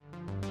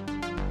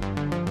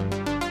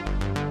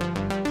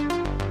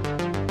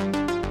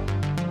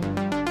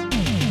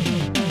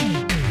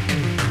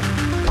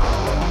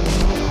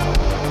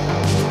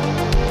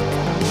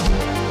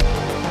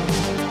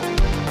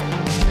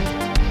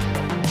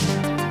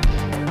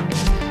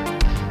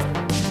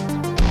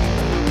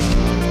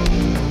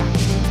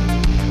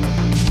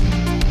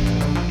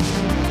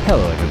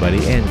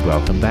everybody, and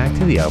welcome back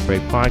to the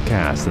Outbreak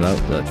Podcast, an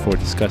outlet for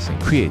discussing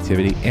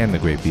creativity and the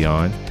great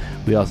beyond.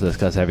 We also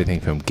discuss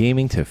everything from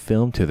gaming to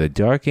film to the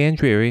dark and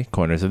dreary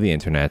corners of the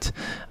internet.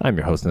 I'm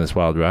your host on this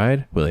wild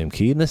ride, William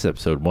Key, and this is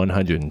episode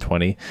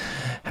 120.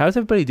 How's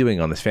everybody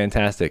doing on this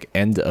fantastic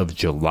end of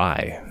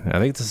July? I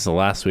think this is the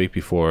last week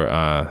before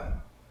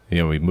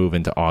we move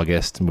into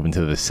August, move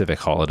into the civic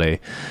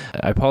holiday.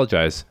 I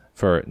apologize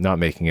for not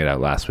making it out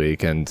last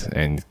week and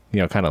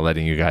kind of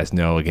letting you guys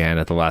know again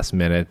at the last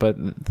minute, but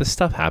this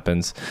stuff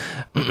happens.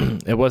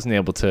 It wasn't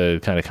able to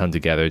kind of come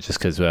together just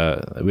because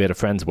we had a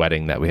friend's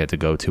wedding that we had to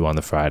go to on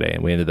the Friday,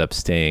 and we ended up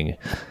staying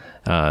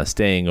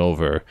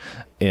over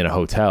in a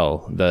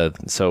hotel.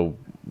 So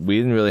we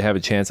didn't really have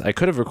a chance. I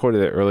could have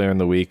recorded it earlier in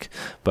the week,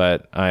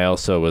 but I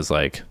also was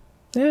like,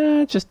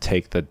 just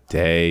take the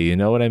day. You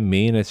know what I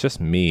mean? It's just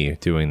me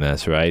doing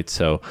this, right?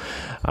 So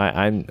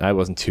I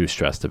wasn't too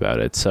stressed about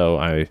it. So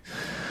I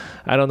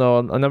don't know.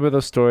 A number of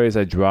those stories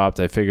I dropped,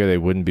 I figured they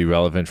wouldn't be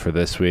relevant for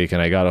this week,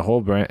 and I got a whole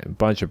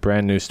bunch of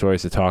brand new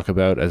stories to talk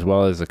about, as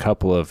well as a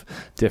couple of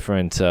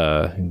different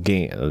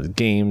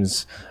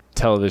games,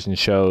 television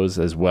shows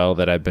as well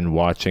that I've been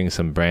watching,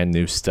 some brand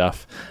new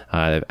stuff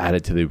I've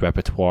added to the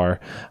repertoire.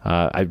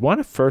 I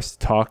want to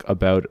first talk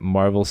about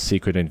Marvel's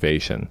Secret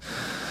Invasion.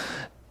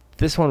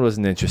 This one was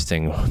an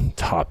interesting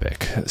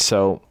topic.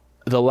 So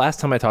the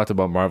last time I talked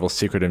about Marvel's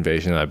Secret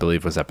Invasion, I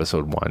believe, was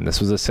episode 1. This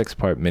was a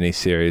 6-part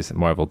miniseries that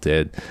Marvel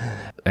did,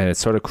 and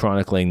it's sort of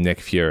chronicling Nick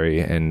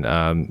Fury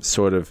and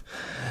sort of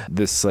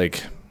this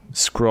like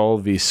Skrull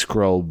v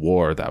Skrull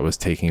war that was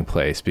taking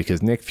place,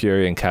 because Nick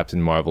Fury and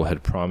Captain Marvel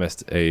had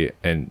promised a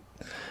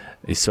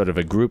sort of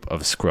a group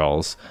of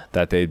Skrulls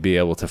that they'd be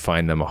able to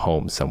find them a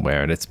home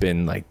somewhere, and it's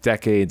been like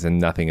decades and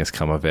nothing has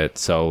come of it.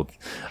 So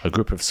a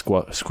group of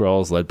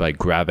Skrulls led by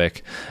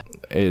Gravik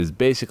is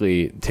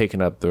basically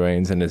taken up the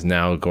reins and is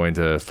now going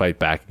to fight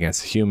back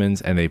against humans,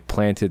 and they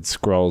planted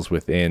Skrulls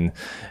within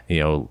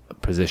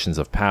positions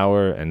of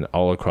power and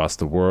all across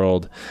the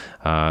world,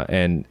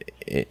 and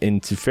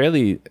into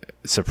fairly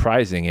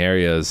surprising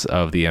areas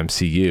of the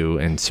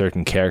MCU, and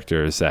certain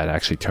characters that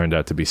actually turned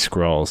out to be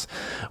Skrulls,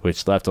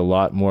 which left a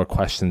lot more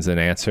questions than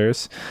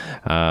answers.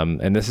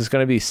 And this is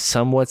going to be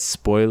somewhat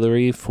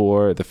spoilery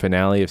for the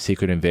finale of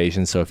Secret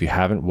Invasion, so if you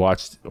haven't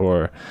watched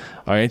or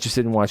are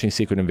interested in watching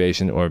Secret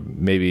Invasion, or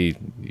maybe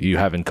you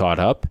haven't caught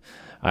up,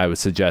 I would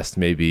suggest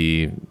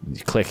maybe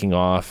clicking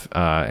off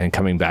and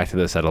coming back to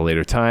this at a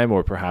later time,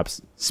 or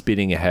perhaps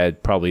speeding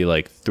ahead probably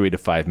like 3 to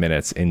 5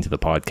 minutes into the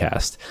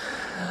podcast.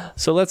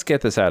 So let's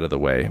get this out of the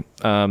way.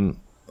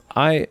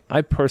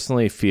 I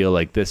personally feel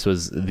like this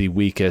was the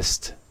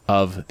weakest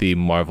of the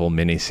Marvel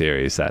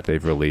miniseries that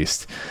they've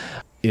released.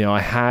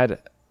 I had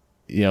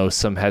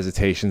some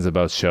hesitations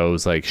about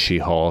shows like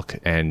She-Hulk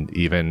and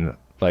even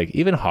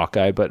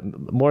Hawkeye,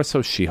 but more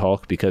so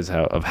She-Hulk because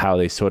of how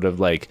they sort of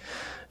like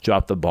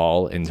dropped the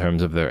ball in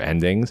terms of their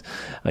endings.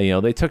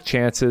 They took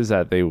chances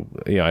that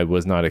I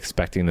was not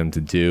expecting them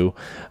to do,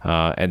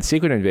 and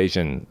Secret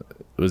Invasion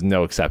was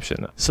no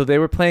exception. So they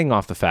were playing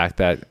off the fact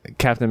that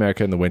Captain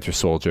America and the Winter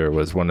Soldier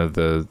was one of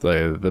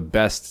the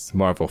best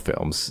Marvel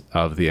films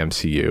of the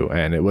MCU,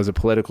 and it was a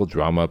political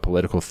drama,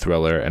 political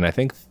thriller, and I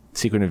think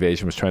Secret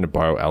Invasion was trying to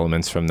borrow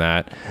elements from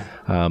that.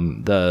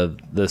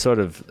 The sort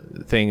of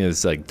thing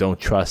is like, don't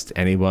trust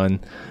anyone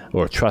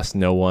or trust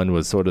no one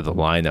was sort of the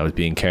line that was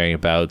being carried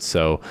about.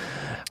 So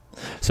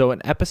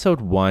in episode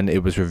 1,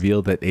 it was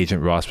revealed that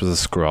Agent Ross was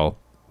a Skrull.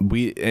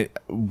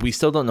 We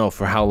still don't know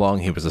for how long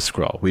he was a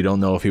Skrull. We don't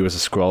know if he was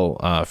a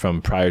Skrull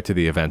from prior to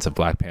the events of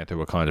Black Panther: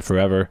 Wakanda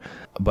Forever.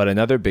 But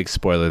another big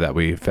spoiler that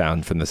we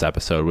found from this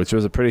episode, which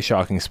was a pretty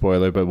shocking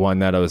spoiler, but one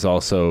that I was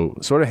also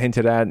sort of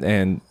hinted at,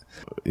 and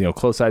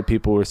close-eyed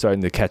people were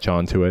starting to catch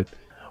on to it,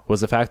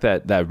 was the fact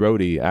that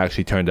Rhodey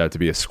actually turned out to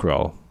be a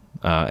Skrull,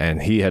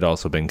 and he had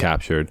also been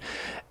captured.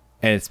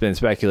 And it's been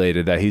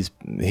speculated that he's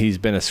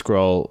been a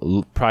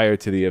Skrull prior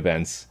to the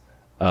events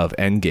of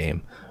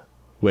Endgame,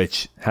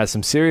 which has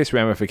some serious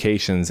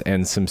ramifications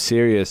and some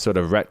serious sort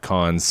of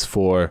retcons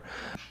for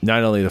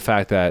not only the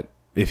fact that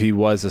if he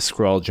was a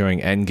Skrull during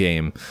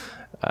Endgame,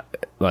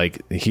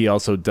 he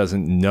also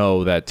doesn't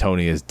know that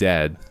Tony is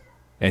dead,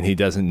 and he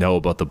doesn't know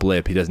about the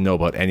blip. He doesn't know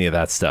about any of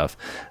that stuff.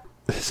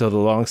 So the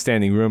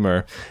long-standing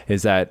rumor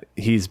is that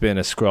he's been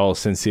a Skrull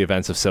since the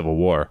events of Civil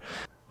War.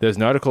 There's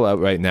an article out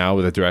right now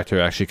where the director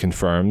actually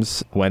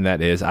confirms when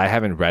that is. I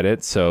haven't read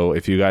it, so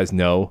if you guys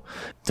know,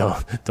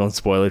 don't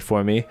spoil it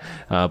for me.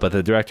 But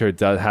the director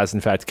has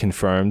in fact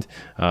confirmed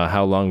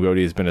how long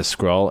Rhodey has been a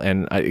Skrull,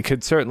 and it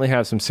could certainly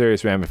have some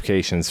serious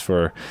ramifications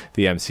for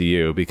the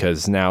MCU,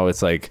 because now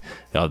it's like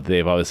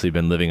they've obviously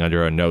been living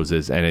under our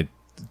noses, and it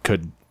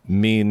could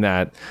mean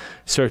that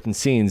certain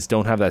scenes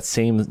don't have that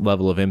same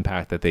level of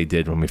impact that they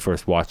did when we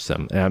first watched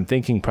them. And I'm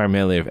thinking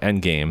primarily of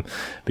Endgame,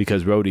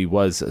 because Rhodey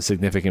was a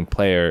significant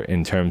player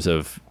in terms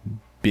of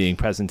being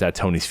present at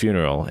Tony's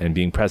funeral and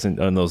being present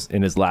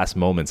in his last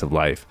moments of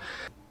life.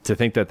 To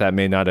think that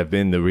may not have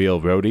been the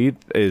real Rhodey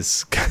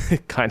is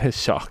kind of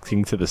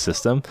shocking to the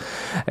system.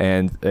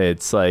 And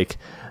it's like,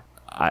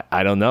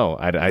 I don't know.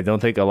 I don't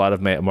think a lot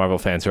of Marvel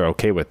fans are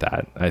okay with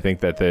that. I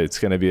think that it's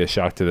going to be a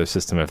shock to their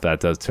system if that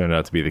does turn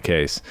out to be the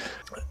case.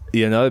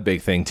 Another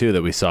big thing too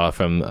that we saw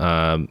from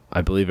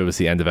I believe it was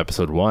the end of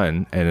episode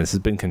 1, and this has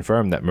been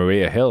confirmed, that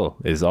Maria Hill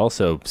is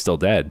also still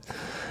dead.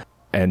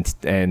 And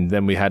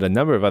then we had a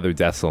number of other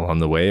deaths along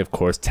the way. Of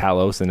course,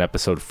 Talos in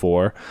episode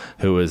 4,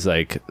 who was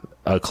like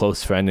a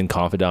close friend and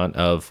confidant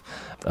of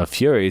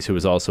Fury's, who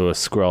was also a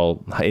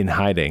Skrull in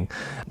hiding.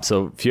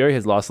 So Fury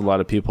has lost a lot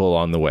of people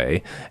along the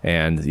way,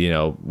 and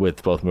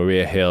with both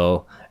Maria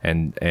Hill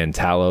and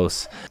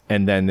Talos,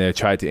 and then they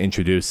tried to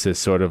introduce this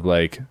sort of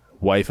like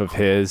wife of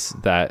his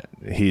that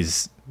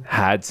he's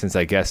had since,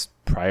 I guess,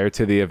 prior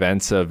to the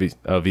events of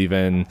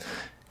even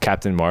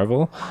Captain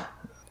Marvel.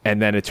 And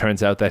then it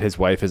turns out that his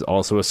wife is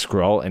also a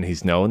Skrull, and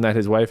he's known that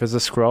his wife is a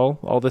Skrull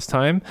all this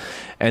time.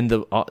 And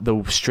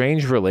the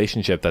strange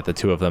relationship that the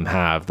two of them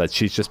have, that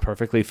she's just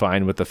perfectly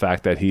fine with the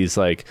fact that he's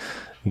like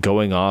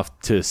going off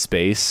to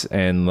space,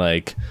 and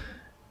like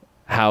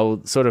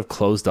how sort of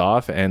closed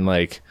off and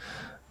like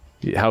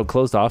how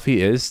closed off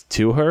he is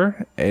to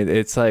her.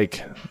 It's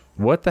like,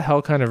 what the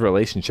hell kind of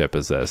relationship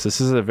is this?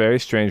 This is a very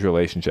strange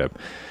relationship.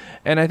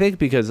 And I think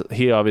because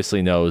he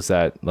obviously knows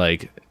that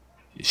like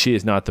she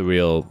is not the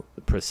real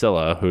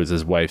Priscilla, who is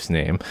his wife's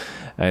name,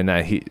 and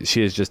that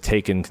she has just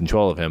taken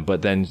control of him,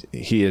 but then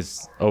he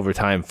has over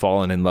time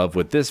fallen in love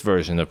with this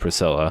version of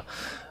Priscilla.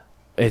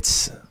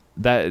 It's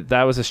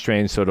that was a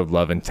strange sort of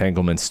love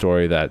entanglement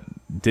story that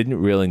didn't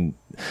really...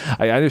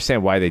 I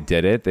understand why they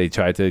did it. They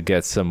tried to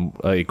get some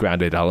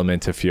grounded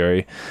element to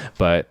Fury,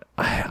 but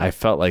I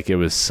felt like it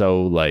was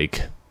so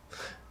like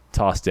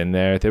tossed in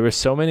there. There were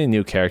so many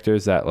new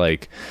characters that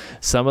like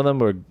some of them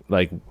were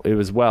like, it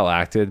was well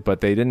acted,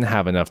 but they didn't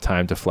have enough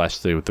time to flesh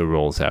the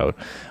roles out.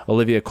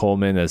 Olivia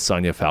Colman as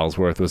Sonya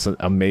Falsworth was an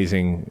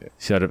amazing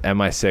sort of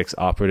MI6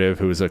 operative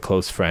who was a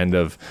close friend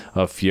of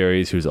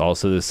Fury's, who's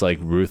also this like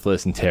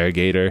ruthless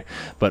interrogator,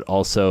 but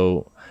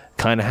also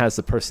kind of has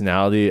the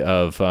personality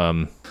of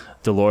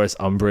Dolores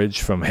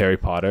Umbridge from Harry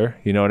Potter.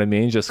 You know what I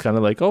mean? Just kind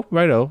of like, oh,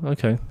 righto,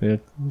 okay. Yeah.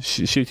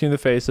 Shoot you in the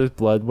face, there's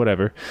blood,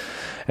 whatever.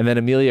 And then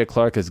Emilia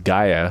Clarke as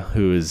Gaia,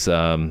 who is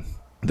the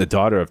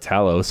daughter of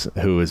Talos,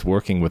 who is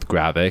working with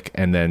Gravik,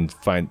 and then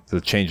finds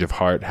the change of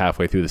heart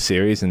halfway through the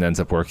series and ends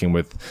up working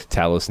with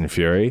Talos and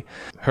Fury.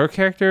 Her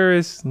character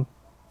is,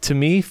 to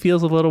me,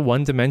 feels a little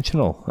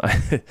one-dimensional.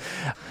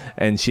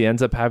 And she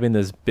ends up having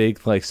this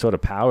big like sort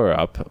of power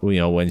up,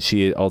 when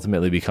she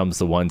ultimately becomes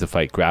the one to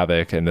fight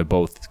Gravik, and they're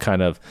both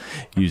kind of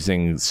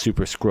using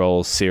Super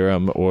Skrull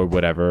serum or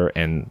whatever.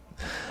 And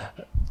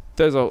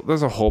there's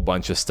a whole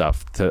bunch of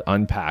stuff to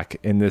unpack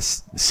in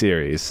this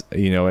series.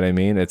 You know what I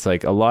mean? It's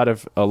like a lot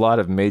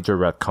of major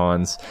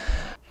retcons,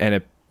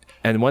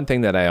 and one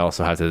thing that I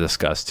also have to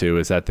discuss too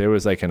is that there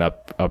was like an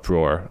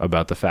uproar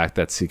about the fact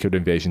that Secret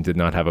Invasion did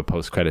not have a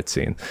post-credit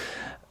scene.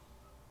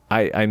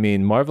 I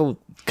mean, Marvel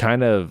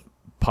kind of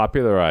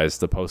popularized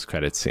the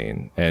post-credit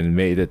scene and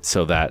made it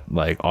so that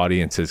like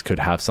audiences could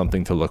have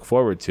something to look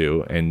forward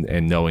to,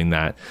 and knowing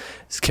that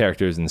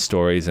characters and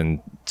stories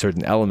and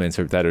certain elements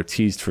that are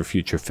teased for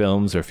future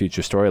films or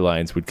future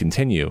storylines would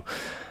continue.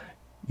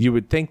 You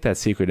would think that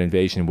Secret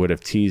Invasion would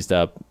have teased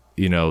up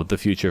the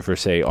future for,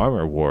 say,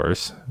 Armor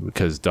Wars,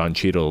 because Don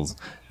Cheadle's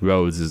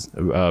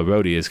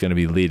Rhodey is going to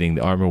be leading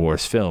the Armor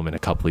Wars film in a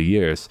couple of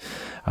years.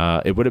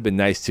 It would have been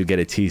nice to get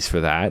a tease for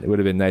that. It would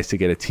have been nice to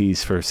get a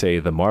tease for, say,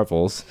 the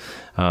Marvels,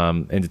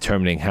 and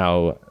determining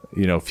how,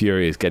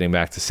 Fury is getting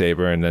back to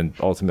Saber and then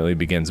ultimately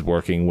begins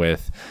working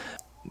with,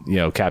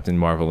 Captain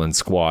Marvel and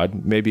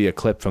Squad. Maybe a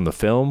clip from the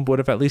film would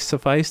have at least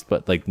sufficed,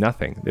 but like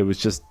nothing. It was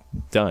just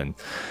done.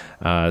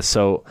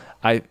 So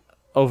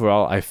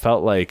overall, I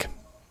felt like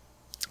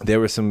it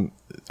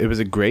was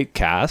a great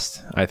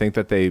cast. I think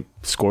that they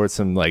scored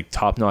some like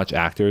top-notch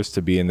actors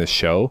to be in this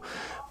show,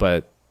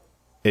 but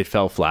it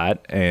fell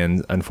flat.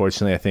 And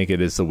unfortunately, I think it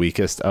is the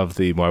weakest of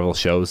the Marvel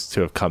shows to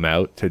have come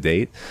out to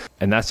date.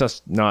 And that's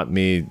just not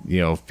me,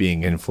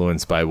 being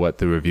influenced by what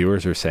the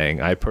reviewers are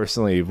saying. I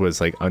personally was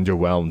like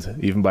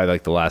underwhelmed even by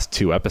like the last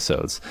 2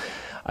 episodes.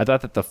 I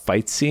thought that the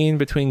fight scene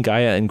between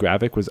Gaia and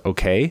Gravik was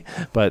okay,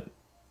 but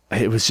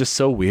it was just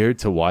so weird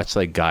to watch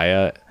like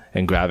Gaia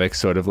and Gravik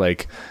sort of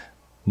like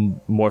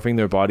morphing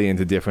their body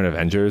into different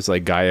Avengers,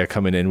 like Gaia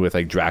coming in with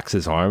like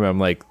Drax's arm. I'm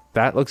like,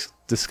 that looks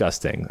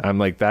disgusting. I'm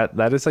like,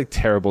 that is like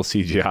terrible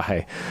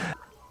CGI.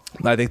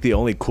 I think the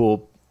only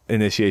cool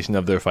initiation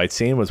of their fight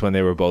scene was when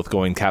they were both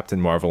going Captain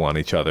Marvel on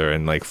each other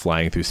and like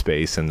flying through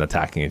space and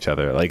attacking each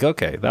other. Like,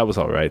 okay, that was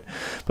all right,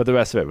 but the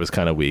rest of it was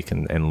kind of weak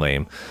and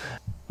lame.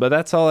 But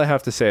that's all I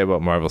have to say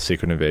about Marvel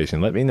Secret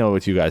Invasion. Let me know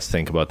what you guys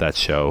think about that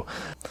show.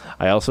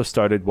 I also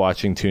started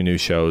watching 2 new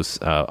shows.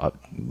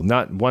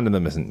 Not one of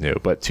them isn't new,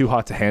 but Too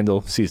Hot to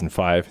Handle season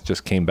 5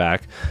 just came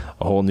back.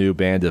 A whole new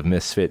band of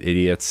misfit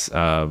idiots,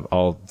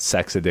 all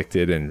sex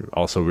addicted and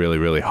also really,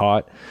 really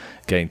hot,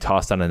 getting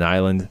tossed on an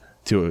island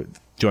to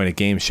join a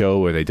game show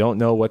where they don't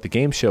know what the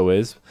game show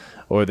is,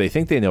 or they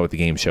think they know what the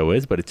game show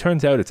is, but it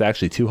turns out it's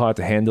actually too hot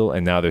to handle,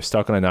 and now they're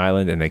stuck on an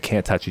island and they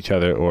can't touch each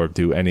other or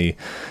do any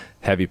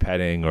heavy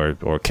petting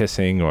or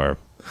kissing or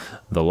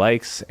the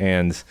likes,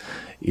 and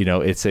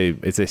it's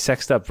a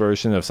sexed up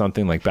version of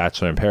something like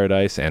Bachelor in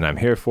Paradise, and I'm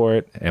here for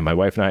it. And my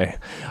wife and I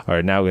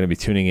are now going to be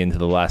tuning into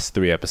the last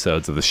 3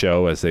 episodes of the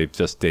show, as they've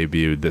just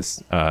debuted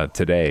this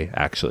today,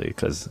 actually,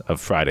 because of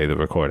Friday, the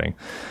recording.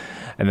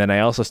 And then I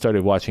also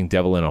started watching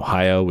Devil in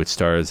Ohio, which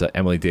stars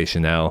Emily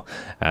Deschanel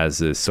as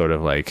this sort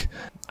of like,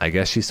 I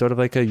guess she's sort of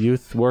like a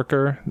youth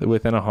worker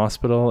within a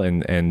hospital,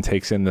 and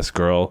takes in this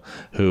girl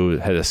who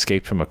had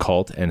escaped from a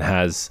cult and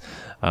has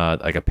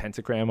like a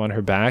pentagram on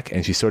her back,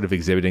 and she's sort of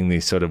exhibiting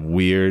these sort of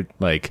weird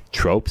like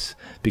tropes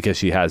because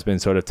she has been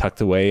sort of tucked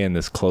away in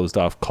this closed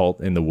off cult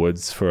in the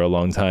woods for a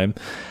long time.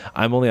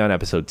 I'm only on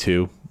episode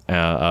 2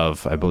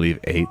 of, I believe,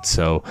 8,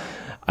 so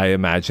I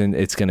imagine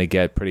it's going to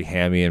get pretty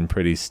hammy and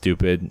pretty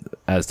stupid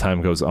as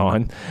time goes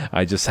on.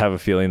 I just have a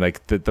feeling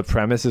like the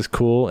premise is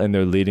cool and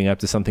they're leading up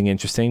to something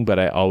interesting, but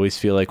I always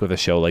feel like with a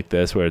show like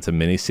this where it's a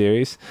mini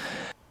series,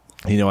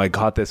 I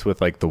got this with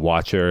like The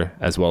Watcher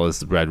as well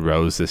as Red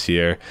Rose this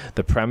year.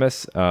 The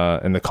premise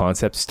and the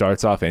concept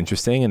starts off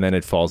interesting and then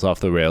it falls off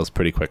the rails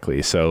pretty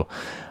quickly. So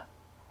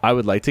I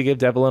would like to give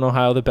Devil in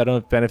Ohio the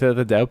benefit of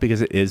the doubt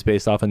because it is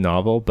based off a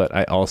novel, but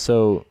I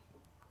also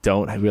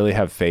don't really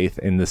have faith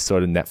in this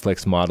sort of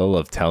Netflix model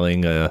of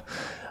telling a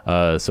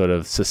sort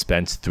of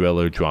suspense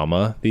thriller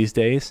drama these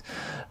days.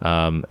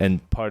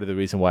 And part of the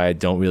reason why I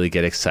don't really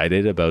get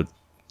excited about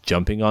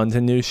jumping onto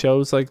new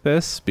shows like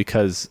this,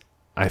 because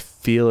I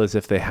feel as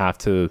if they have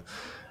to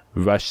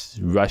rush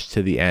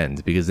to the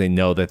end because they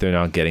know that they're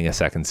not getting a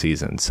second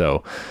season.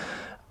 So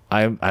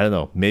I don't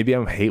know, maybe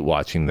I'm hate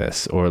watching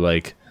this, or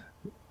like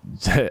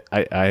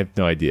I have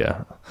no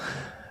idea.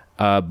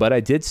 But I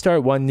did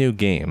start one new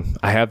game.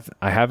 I have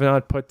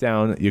not put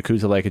down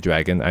Yakuza Like a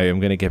Dragon. I am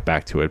going to get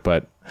back to it,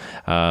 but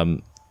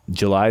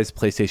July's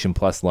PlayStation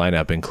Plus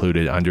lineup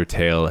included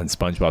Undertale and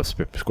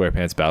SpongeBob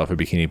SquarePants Battle for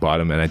Bikini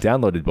Bottom, and I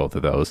downloaded both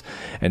of those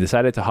and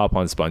decided to hop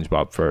on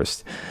SpongeBob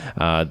first.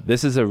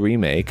 This is a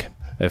remake,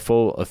 a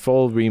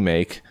full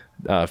remake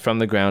from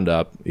the ground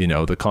up.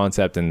 The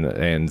concept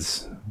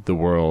and the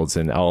worlds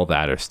and all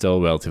that are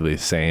still relatively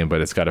the same,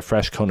 but it's got a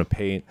fresh coat of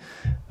paint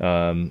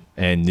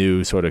and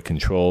new sort of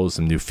controls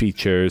and new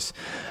features.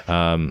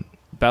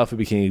 Battle for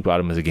Bikini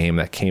Bottom was a game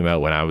that came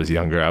out when I was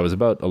younger. I was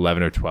about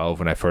 11 or 12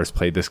 when I first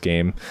played this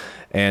game,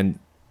 and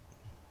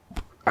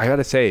I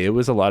gotta say it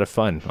was a lot of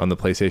fun on the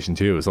PlayStation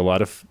 2. It was a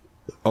lot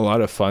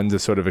of fun to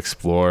sort of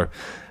explore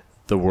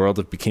the world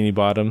of Bikini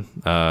Bottom,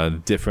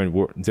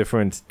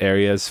 different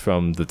areas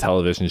from the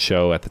television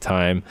show at the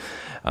time.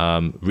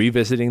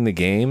 Revisiting the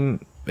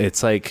game,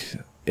 it's like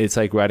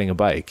riding a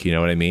bike, you know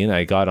what I mean?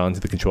 I got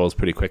onto the controls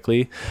pretty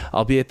quickly,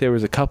 albeit there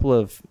was a couple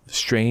of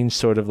strange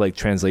sort of like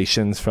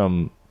translations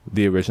from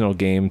the original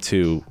game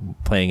to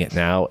playing it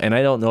now, and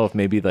I don't know if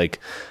maybe like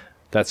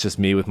that's just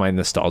me with my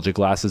nostalgia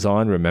glasses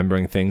on,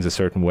 remembering things a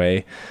certain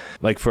way.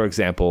 Like, for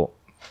example,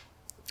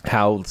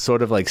 how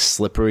sort of like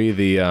slippery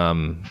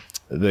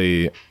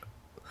the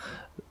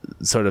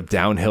sort of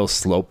downhill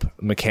slope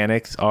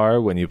mechanics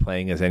are when you're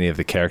playing as any of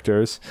the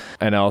characters,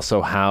 and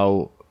also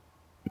how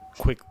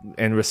quick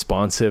and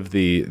responsive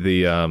the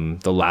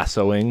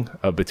lassoing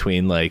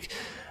between like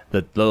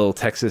the little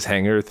Texas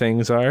hanger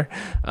things are.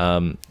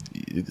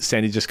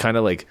 Sandy just kind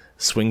of like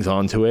swings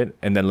onto it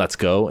and then lets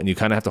go, and you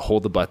kind of have to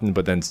hold the button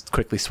but then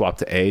quickly swap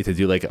to A to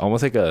do like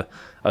almost like a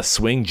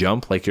swing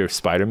jump like you're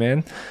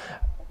Spider-Man.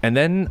 And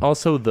then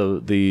also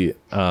the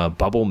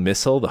bubble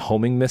missile, the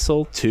homing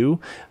missile too,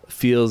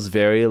 feels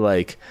very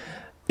like,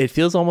 it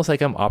feels almost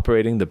like I'm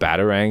operating the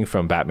Batarang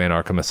from Batman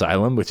Arkham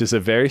Asylum, which is a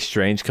very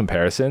strange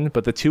comparison,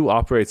 but the two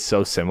operate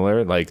so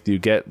similar. Like you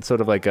get sort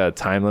of like a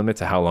time limit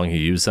to how long you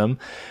use them,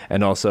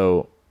 and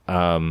also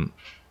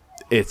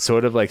it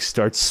sort of like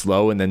starts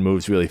slow and then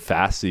moves really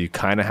fast, so you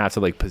kind of have to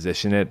like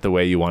position it the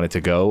way you want it to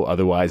go,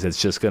 otherwise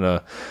it's just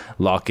gonna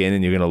lock in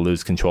and you're gonna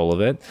lose control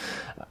of it.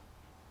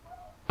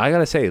 I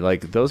gotta say,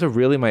 like, those are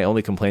really my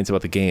only complaints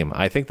about the game.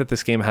 I think that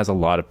this game has a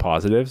lot of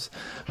positives.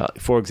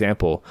 For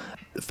example,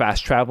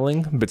 fast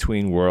traveling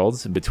between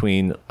worlds,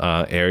 between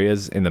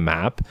areas in the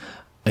map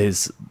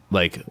is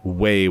like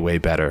way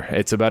better.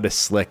 It's about as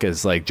slick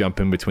as like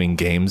jumping between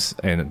games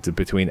and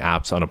between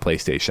apps on a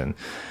PlayStation.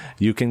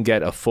 You can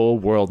get a full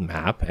world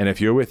map, and if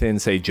you're within,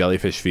 say,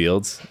 Jellyfish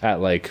Fields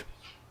at like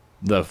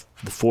the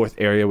fourth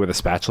area where the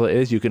spatula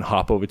is, you can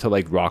hop over to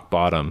like Rock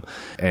Bottom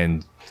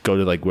and go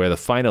to like where the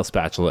final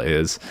spatula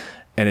is,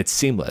 and it's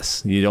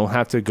seamless. You don't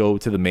have to go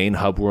to the main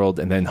hub world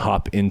and then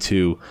hop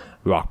into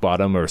Rock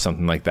Bottom or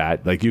something like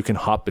that. Like you can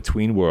hop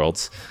between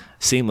worlds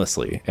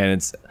seamlessly,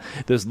 and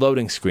there's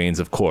loading screens,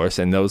 of course,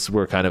 and those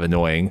were kind of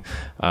annoying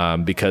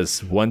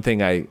because one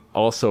thing I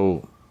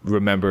also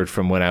remembered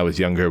from when I was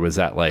younger was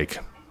that like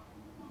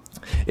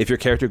if your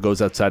character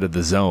goes outside of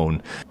the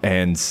zone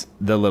and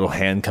the little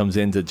hand comes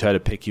in to try to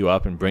pick you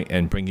up and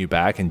bring you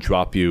back and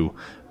drop you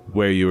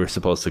where you were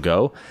supposed to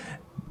go,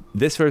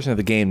 this version of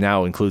the game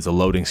now includes a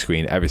loading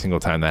screen every single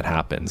time that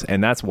happens.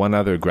 And that's one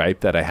other gripe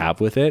that I have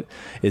with it,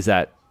 is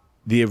that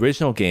the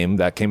original game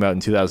that came out in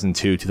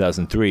 2002,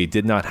 2003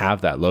 did not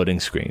have that loading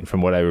screen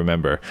from what I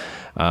remember.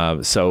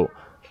 So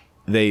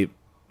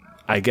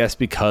I I guess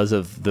because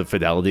of the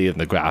fidelity of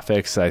the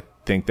graphics, I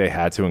think they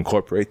had to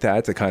incorporate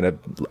that to kind of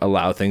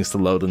allow things to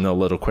load in a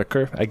little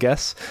quicker, I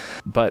guess.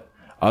 But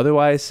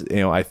otherwise,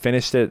 I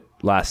finished it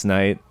last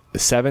night.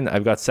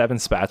 I've got 7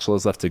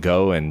 spatulas left to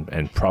go,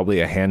 and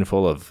probably a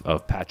handful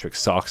of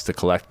Patrick's socks to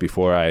collect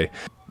before I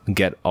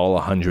get all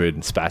 100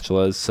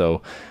 spatulas.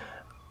 So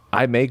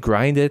I may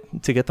grind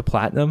it to get the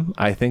platinum.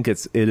 I think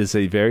it is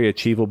a very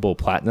achievable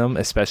platinum,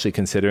 especially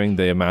considering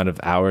the amount of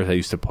hours I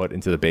used to put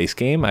into the base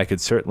game. I could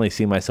certainly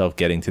see myself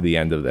getting to the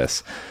end of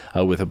this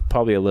with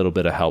probably a little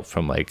bit of help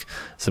from like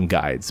some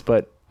guides,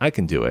 but I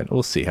can do it.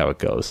 We'll see how it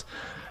goes.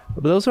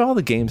 But those are all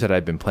the games that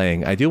I've been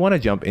playing. I do want to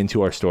jump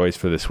into our stories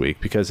for this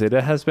week because it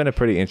has been a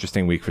pretty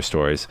interesting week for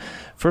stories.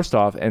 First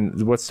off,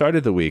 and what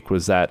started the week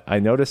was that I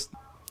noticed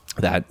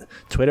that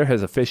Twitter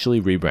has officially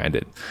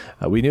rebranded.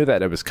 We knew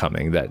that it was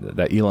coming,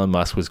 that Elon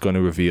Musk was going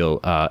to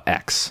reveal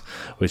X,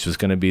 which was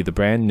going to be the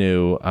brand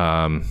new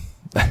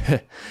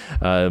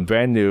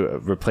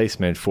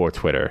replacement for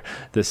Twitter.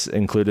 This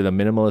included a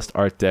minimalist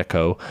art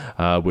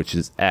deco, which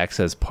is X,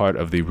 as part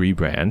of the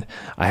rebrand.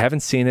 I haven't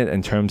seen it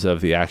in terms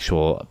of the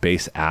actual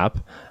base app.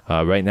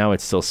 Right now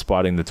it's still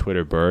spotting the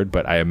Twitter bird,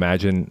 but I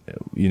imagine,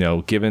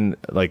 given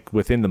like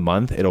within the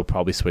month, it'll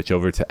probably switch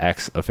over to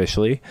X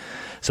officially.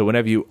 So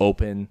whenever you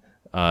open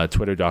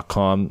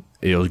twitter.com,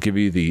 it'll give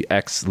you the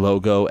X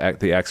logo.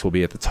 The X will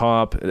be at the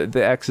top.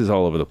 The X is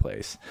all over the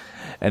place.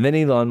 And then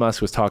Elon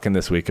Musk was talking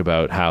this week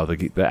about how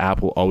the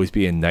app will always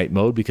be in night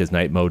mode because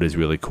night mode is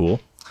really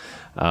cool.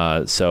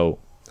 So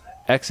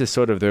X is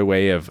sort of their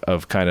way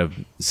of kind of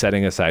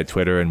setting aside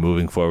Twitter and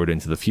moving forward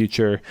into the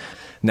future.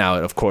 Now,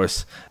 of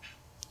course,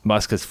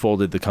 Musk has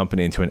folded the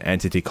company into an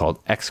entity called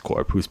X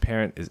Corp, whose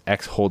parent is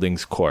X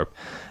Holdings Corp.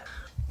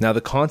 Now, the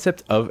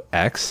concept of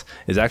X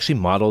is actually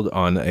modeled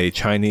on a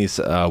Chinese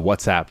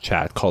WhatsApp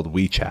chat called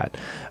WeChat,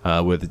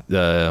 where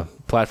the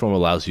platform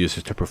allows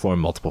users to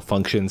perform multiple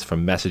functions,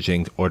 from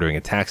messaging, ordering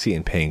a taxi,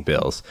 and paying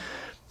bills.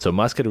 So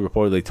Musk had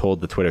reportedly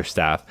told the Twitter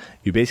staff,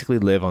 "You basically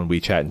live on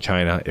WeChat in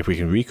China. If we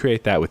can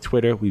recreate that with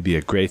Twitter, we'd be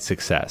a great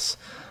success."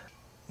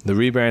 The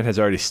rebrand has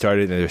already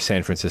started in their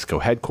San Francisco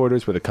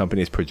headquarters, where the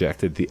company has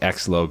projected the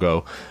X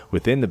logo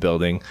within the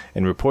building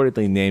and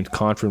reportedly named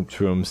conference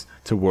rooms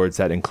to words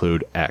that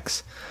include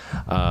X.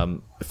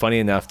 Funny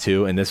enough,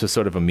 too, and this was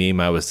sort of a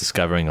meme I was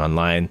discovering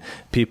online,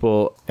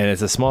 people, and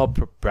it's a small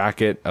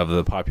bracket of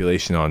the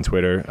population on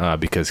Twitter,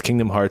 because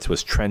Kingdom Hearts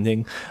was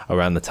trending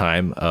around the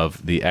time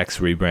of the X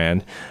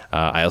rebrand.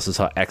 I also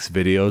saw X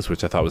videos,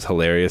 which I thought was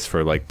hilarious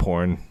for like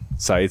porn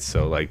sites.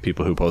 So like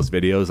people who post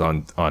videos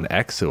on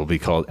X, it will be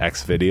called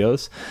X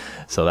videos.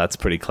 So that's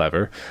pretty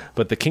clever.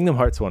 But the Kingdom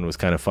Hearts one was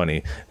kind of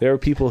funny. There were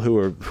people who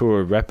were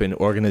repping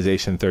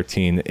Organization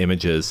 13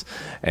 images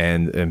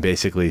and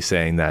basically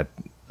saying that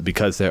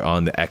because they're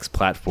on the X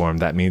platform,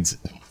 that means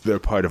they're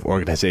part of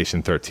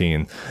Organization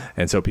 13.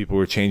 And so people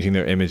were changing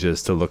their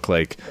images to look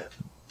like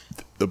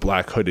the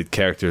black hooded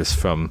characters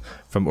from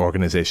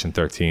Organization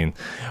 13.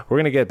 We're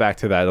going to get back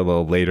to that a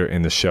little later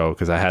in the show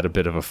because I had a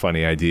bit of a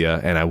funny idea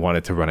and I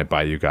wanted to run it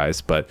by you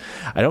guys, but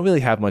I don't really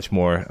have much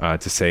more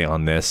to say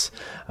on this.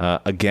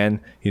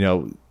 Again,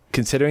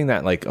 considering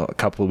that like a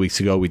couple of weeks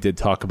ago we did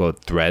talk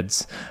about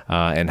Threads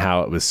and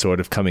how it was sort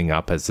of coming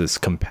up as this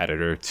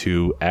competitor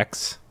to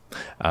X,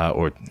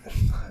 or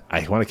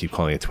I want to keep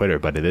calling it Twitter,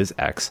 but it is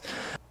X.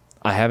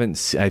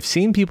 I've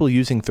seen people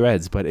using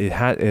Threads, but it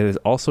has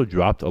also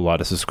dropped a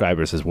lot of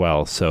subscribers as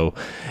well. So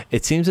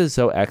it seems as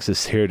though X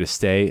is here to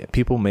stay.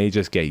 People may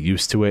just get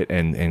used to it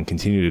and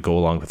continue to go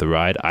along with the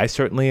ride. I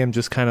certainly am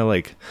just kind of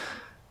like,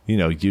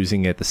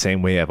 using it the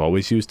same way I've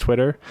always used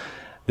Twitter.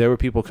 There were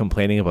people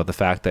complaining about the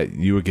fact that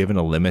you were given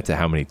a limit to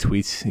how many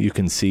tweets you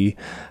can see.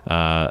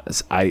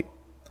 I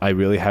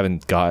really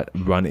haven't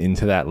run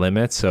into that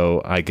limit,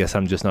 so I guess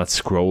I'm just not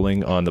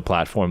scrolling on the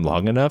platform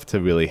long enough to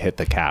really hit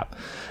the cap.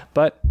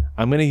 But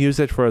I'm going to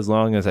use it for as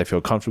long as I feel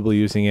comfortable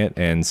using it,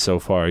 and so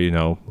far,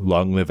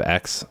 long live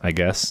X, I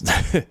guess.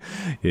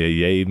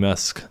 Yay,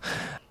 Musk.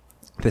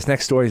 This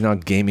next story is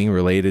not gaming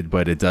related,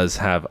 but it does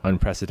have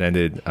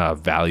unprecedented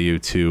value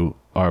to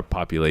our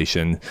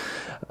population.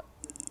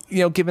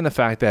 Given the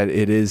fact that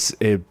it is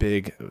a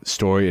big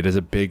story, it is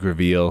a big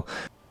reveal,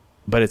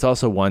 but it's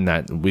also one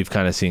that we've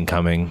kind of seen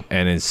coming,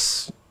 and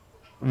it's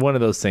one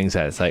of those things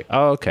that it's like,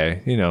 oh,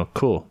 okay,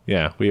 cool.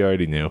 Yeah, we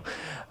already knew.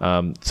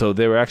 So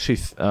there were actually,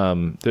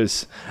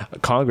 there's a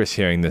Congress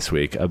hearing this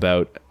week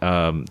about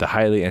the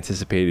highly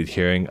anticipated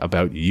hearing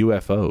about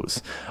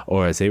UFOs,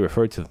 or as they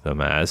refer to them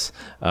as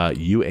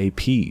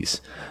UAPs.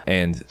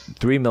 And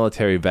 3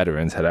 military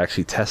veterans had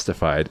actually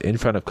testified in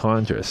front of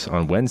Congress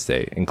on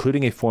Wednesday,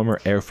 including a former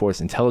Air Force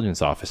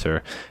intelligence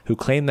officer who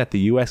claimed that the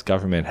U.S.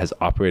 government has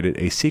operated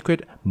a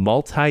secret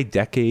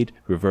multi-decade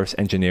reverse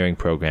engineering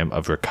program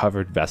of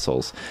recovered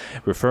vessels,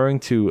 referring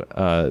to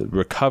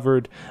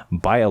recovered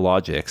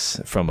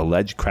biologics from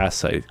alleged crash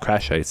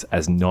sites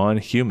as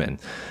non-human.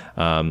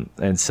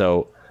 And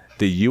so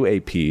the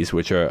UAPs,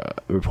 which are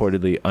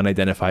reportedly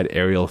unidentified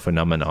aerial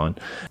phenomenon,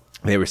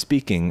 they were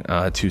speaking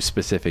to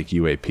specific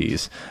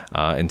UAPs,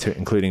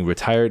 including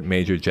retired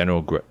Major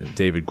General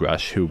David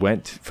Grush, who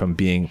went from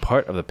being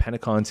part of the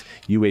Pentagon's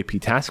UAP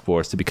task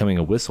force to becoming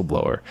a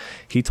whistleblower.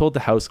 He told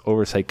the House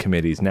Oversight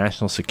Committee's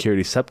National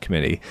Security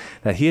Subcommittee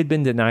that he had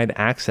been denied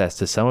access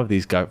to some of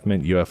these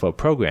government UFO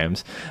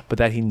programs, but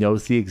that he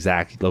knows the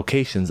exact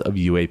locations of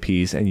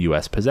UAPs in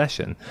U.S.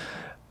 possession.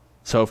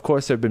 So, of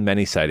course, there have been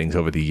many sightings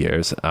over the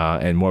years,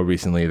 and more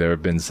recently there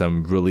have been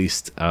some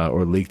released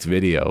or leaked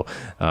video,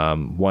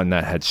 one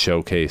that had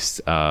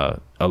showcased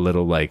a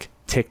little like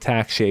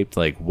tic-tac shaped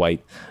like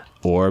white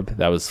orb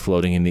that was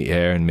floating in the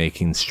air and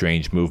making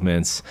strange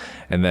movements,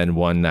 and then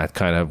one that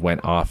kind of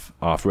went off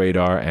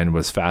radar and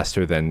was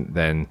faster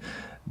than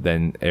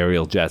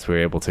aerial jets were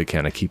able to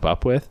kind of keep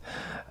up with.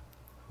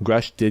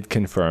 Grush did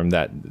confirm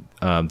that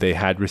they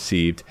had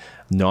received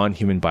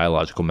non-human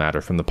biological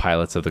matter from the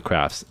pilots of the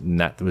crafts, and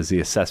that was the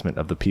assessment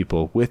of the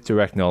people with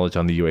direct knowledge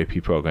on the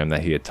UAP program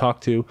that he had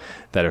talked to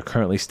that are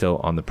currently still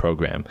on the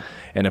program.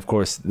 And of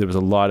course, there was a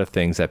lot of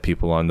things that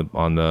people on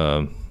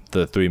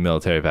the three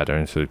military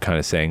veterans were kind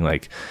of saying,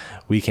 like,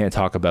 we can't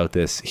talk about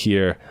this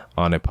here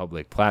on a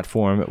public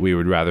platform. We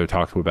would rather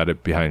talk about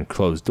it behind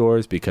closed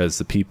doors, because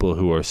the people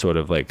who are sort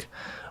of like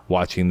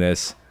watching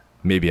this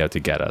may be out to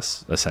get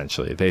us,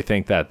 essentially. They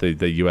think that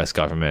the U.S.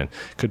 government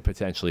could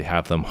potentially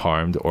have them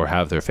harmed or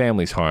have their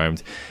families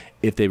harmed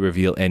if they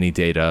reveal any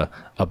data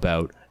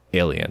about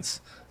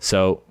aliens.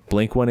 So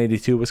Blink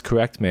 182 was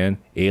correct, man.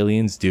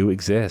 Aliens do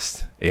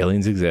exist.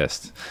 Aliens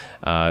exist.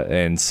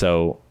 And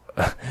so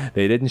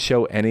they didn't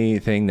show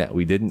anything that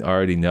we didn't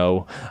already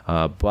know,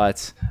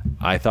 but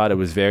I thought it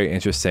was very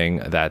interesting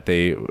that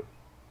they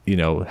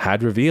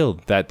had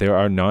revealed that there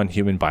are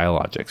non-human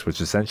biologics,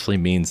 which essentially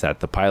means that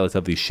the pilots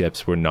of these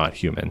ships were not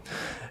human.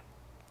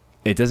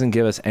 It doesn't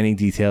give us any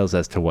details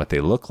as to what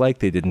they look like.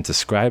 They didn't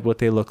describe what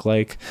they look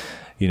like.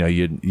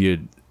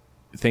 You'd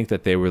think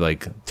that they were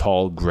like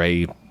tall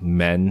gray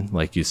men,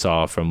 like you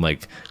saw from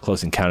like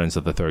Close Encounters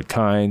of the Third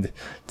Kind,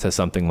 to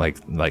something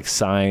like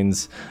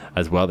Signs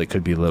as well. They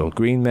could be little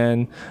green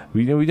men.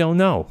 We don't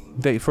know.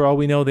 For all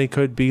we know, they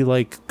could be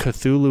like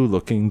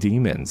Cthulhu-looking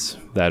demons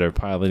that are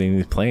piloting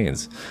these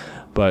planes.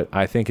 But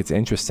I think it's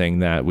interesting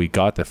that we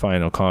got the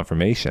final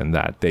confirmation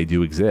that they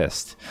do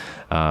exist,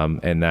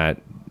 and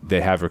that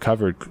they have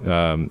recovered,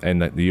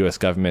 and that the U.S.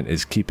 government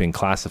is keeping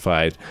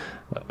classified,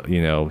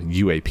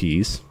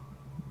 UAPs,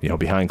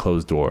 behind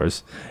closed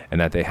doors, and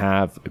that they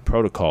have a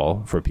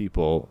protocol for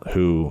people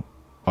who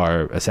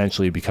are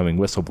essentially becoming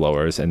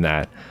whistleblowers, and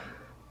that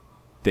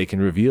they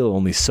can reveal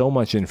only so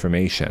much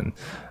information.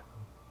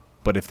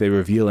 But if they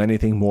reveal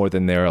anything more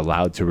than they're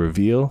allowed to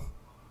reveal,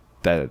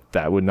 that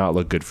would not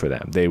look good for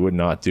them. They would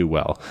not do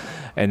well.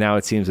 And now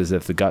it seems as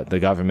if the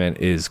government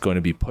is going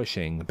to be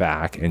pushing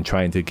back and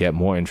trying to get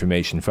more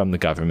information from the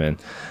government,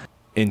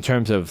 in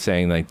terms of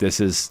saying, like, this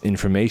is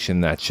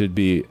information that should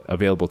be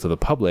available to the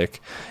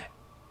public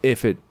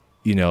if it,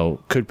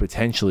 could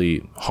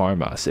potentially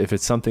harm us, if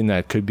it's something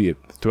that could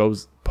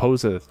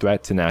pose a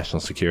threat to national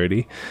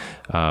security.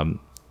 And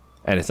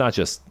it's not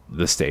just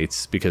the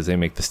states, because they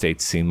make the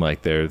states seem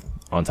like they're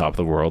on top of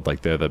the world,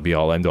 like they're the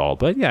be-all, end-all.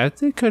 But yeah,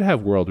 it could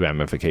have world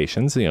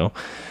ramifications.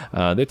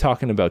 They're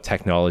talking about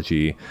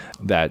technology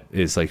that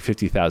is like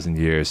 50,000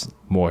 years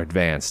more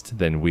advanced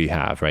than we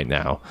have right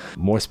now.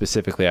 More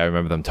specifically, I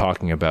remember them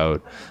talking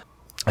about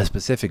a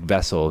specific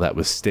vessel that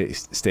was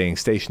staying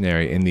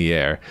stationary in the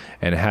air,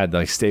 and it had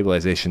like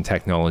stabilization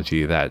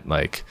technology that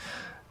like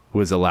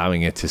was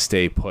allowing it to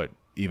stay put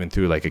even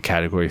through like a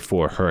Category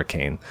 4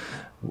 hurricane.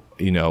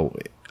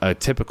 A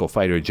typical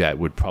fighter jet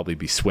would probably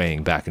be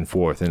swaying back and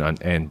forth,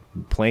 and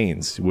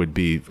planes would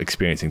be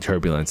experiencing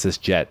turbulence. This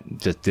jet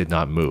just did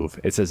not move.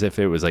 It's as if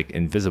it was like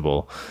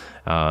invisible,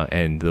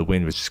 and the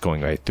wind was just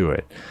going right through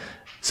it.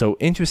 So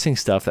interesting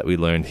stuff that we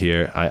learned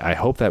here. I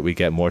hope that we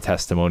get more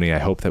testimony. I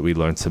hope that we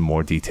learn some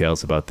more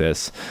details about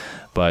this.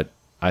 But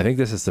I think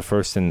this is the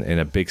first in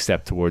a big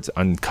step towards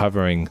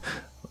uncovering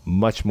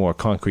much more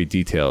concrete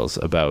details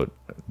about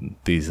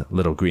these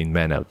little green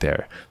men out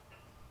there.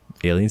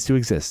 Aliens do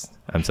exist.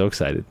 I'm so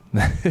excited.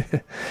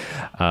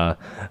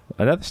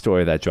 Another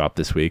story that dropped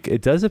this week.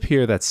 It does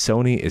appear that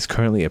Sony is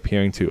currently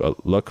appearing to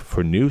look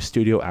for new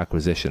studio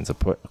acquisitions,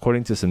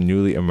 according to some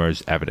newly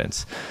emerged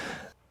evidence.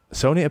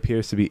 Sony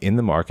appears to be in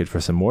the market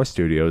for some more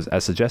studios,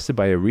 as suggested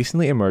by a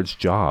recently emerged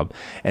job,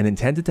 and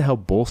intended to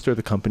help bolster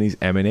the company's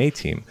M&A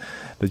team.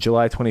 The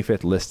July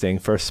 25th listing,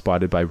 first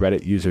spotted by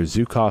Reddit user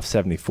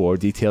Zukov74,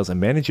 details a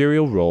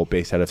managerial role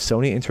based out of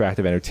Sony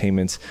Interactive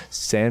Entertainment's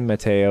San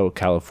Mateo,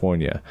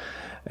 California.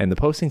 And the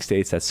posting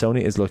states that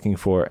Sony is looking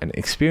for an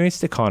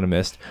experienced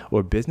economist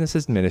or business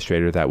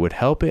administrator that would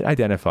help it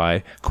identify,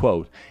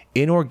 quote,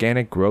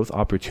 inorganic growth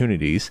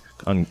opportunities,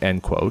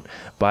 end quote,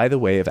 by the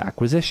way of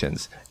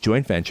acquisitions,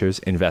 joint ventures,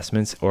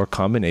 investments, or a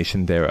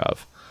combination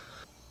thereof.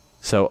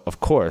 So,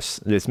 of course,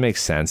 this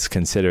makes sense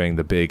considering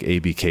the big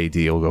ABK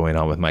deal going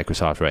on with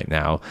Microsoft right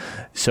now.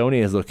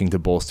 Sony is looking to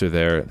bolster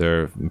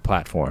their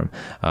platform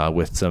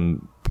with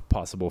some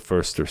possible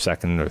first or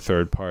second or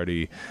third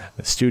party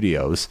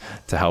studios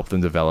to help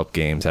them develop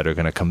games that are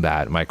going to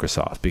combat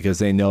Microsoft, because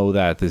they know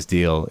that this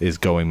deal is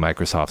going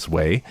Microsoft's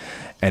way,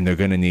 and they're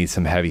going to need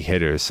some heavy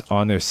hitters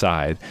on their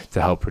side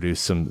to help produce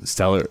some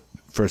stellar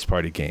first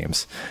party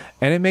games.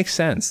 And it makes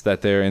sense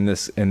that they're in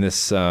this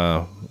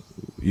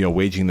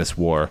waging this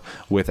war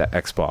with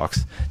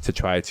Xbox to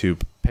try to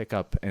pick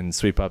up and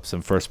sweep up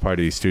some first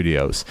party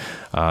studios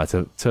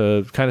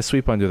to kind of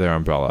sweep under their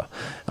umbrella,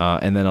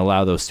 and then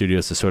allow those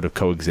studios to sort of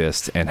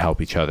coexist and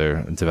help each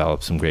other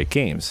develop some great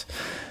games.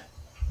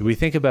 We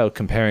think about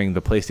comparing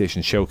the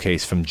PlayStation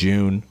Showcase from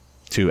June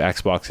to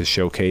Xbox's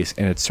Showcase,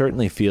 and it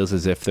certainly feels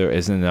as if there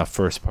isn't enough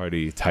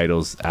first-party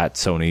titles at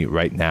Sony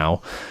right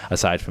now,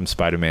 aside from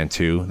Spider-Man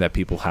 2, that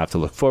people have to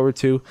look forward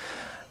to.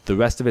 The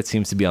rest of it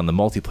seems to be on the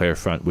multiplayer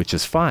front, which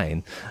is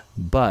fine,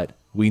 but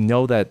we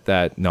know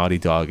that Naughty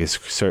Dog is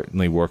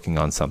certainly working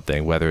on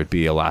something, whether it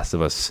be a Last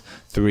of Us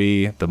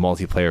 3, the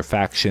multiplayer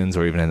factions,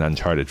 or even an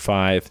Uncharted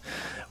 5.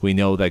 We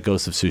know that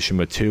Ghost of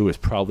Tsushima 2 is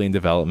probably in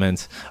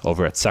development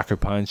over at Sucker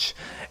Punch,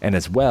 and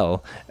as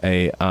well,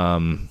 a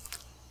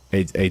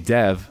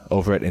dev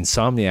over at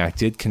Insomniac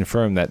did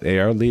confirm that they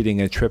are leading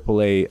a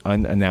AAA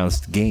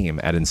unannounced game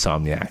at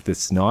Insomniac.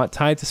 It's not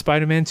tied to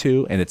Spider-Man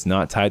 2, and it's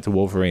not tied to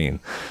Wolverine.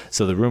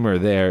 So the rumor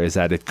there is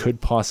that it could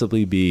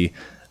possibly be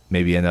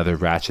maybe another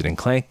Ratchet and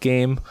Clank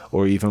game,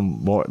 or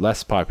even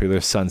less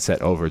popular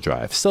Sunset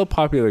Overdrive. Still a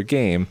popular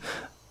game,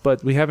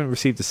 but we haven't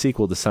received a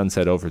sequel to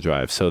Sunset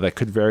Overdrive, so that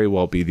could very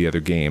well be the other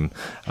game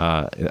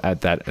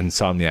at that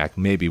Insomniac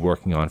may be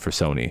working on for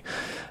Sony.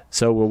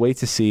 So we'll wait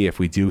to see if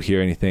we do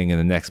hear anything in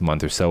the next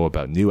month or so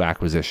about new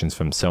acquisitions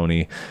from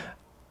Sony.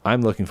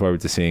 I'm looking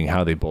forward to seeing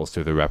how they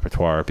bolster their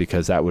repertoire,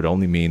 because that would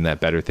only mean that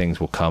better things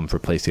will come for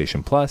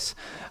PlayStation Plus.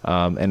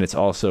 And it's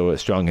also a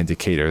strong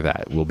indicator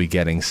that we'll be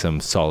getting some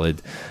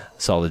solid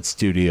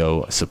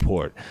studio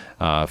support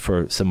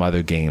for some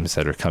other games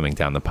that are coming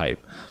down the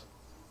pipe.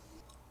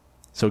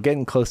 So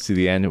getting close to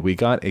the end, we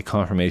got a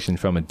confirmation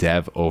from a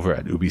dev over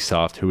at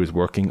Ubisoft who is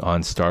working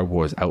on Star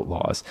Wars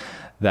Outlaws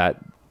that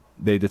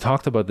they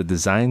talked about the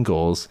design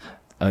goals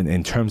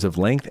in terms of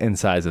length and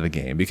size of the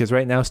game, because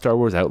right now Star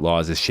Wars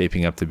Outlaws is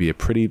shaping up to be a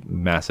pretty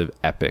massive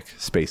epic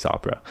space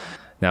opera.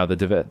 Now the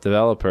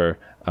developer,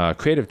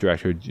 creative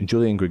director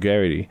Julian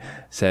Gregory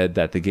said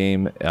that the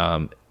game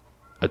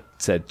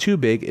said too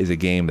big is a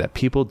game that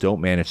people don't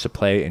manage to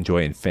play,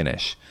 enjoy, and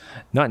finish.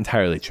 Not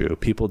entirely true.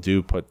 People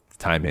do put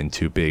time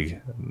into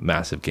big,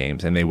 massive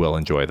games, and they will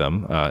enjoy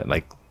them,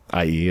 like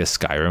i.e. a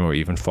Skyrim or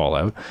even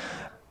Fallout.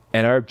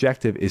 And our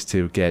objective is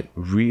to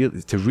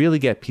really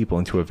get people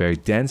into a very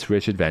dense,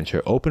 rich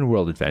adventure, open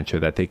world adventure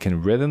that they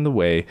can rhythm the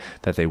way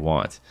that they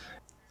want.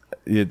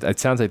 It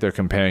sounds like they're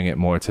comparing it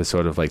more to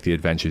sort of like the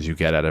adventures you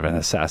get out of an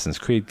Assassin's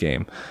Creed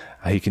game.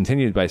 He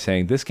continued by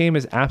saying, this game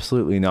is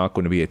absolutely not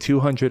going to be a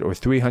 200 or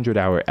 300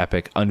 hour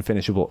epic,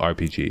 unfinishable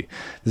RPG.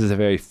 This is a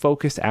very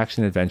focused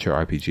action-adventure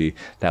RPG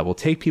that will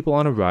take people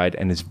on a ride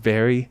and is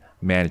very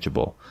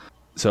manageable.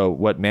 So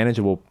what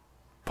manageable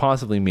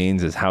possibly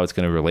means is how it's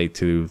going to relate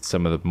to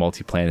some of the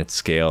multi-planet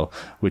scale,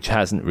 which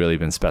hasn't really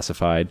been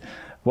specified.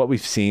 What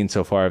we've seen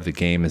so far of the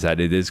game is that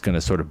it is going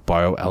to sort of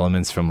borrow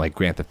elements from like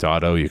Grand Theft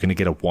Auto. You're going to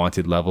get a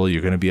wanted level.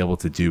 You're going to be able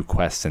to do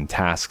quests and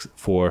tasks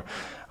for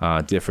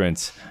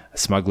different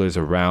smugglers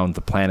around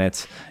the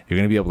planet. You're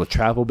going to be able to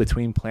travel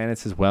between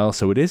planets as well.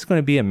 So it is going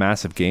to be a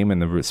massive game in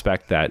the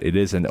respect that it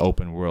is an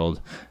open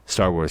world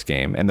Star Wars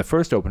game, and the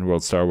first open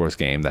world Star Wars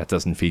game that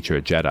doesn't feature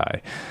a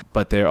Jedi.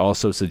 But they're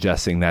also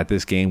suggesting that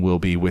this game will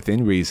be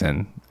within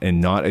reason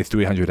and not a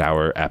 300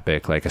 hour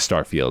epic like a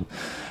Starfield.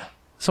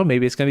 So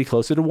maybe it's going to be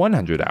closer to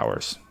 100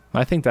 hours.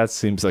 I think that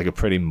seems like a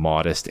pretty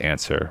modest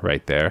answer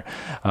right there.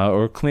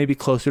 Or maybe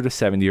closer to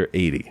 70 or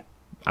 80.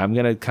 I'm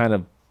going to kind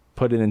of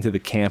put it into the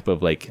camp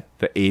of like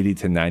the 80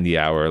 to 90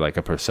 hour, like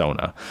a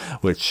Persona,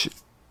 which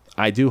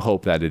I do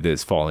hope that it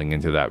is falling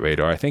into that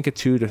radar. I think a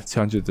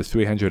 200 to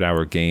 300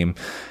 hour game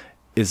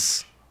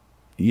is,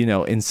 you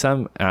know, in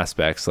some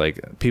aspects,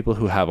 like people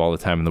who have all the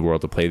time in the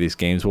world to play these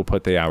games will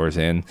put the hours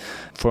in.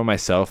 For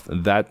myself,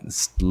 that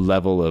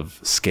level of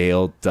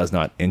scale does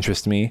not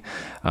interest me.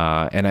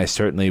 And I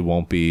certainly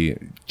won't be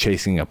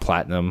chasing a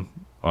platinum.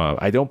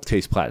 I don't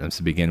chase platinums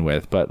to begin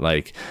with, but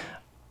like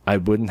I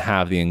wouldn't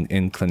have the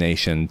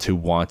inclination to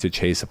want to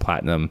chase a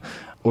platinum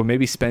or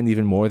maybe spend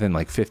even more than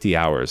like 50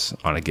 hours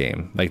on a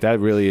game. Like that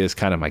really is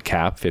kind of my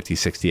cap, 50,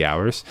 60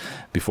 hours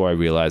before I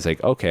realize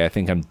like, okay, I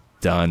think I'm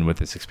done with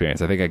this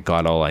experience. I think I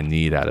got all I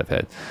need out of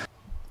it.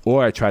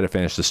 Or I try to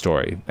finish the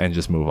story and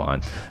just move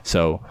on.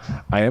 So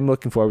I am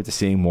looking forward to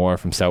seeing more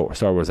from Star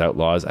Wars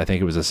Outlaws. I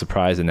think it was a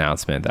surprise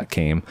announcement that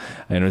came,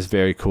 and it was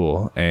very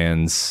cool.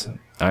 And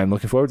I'm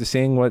looking forward to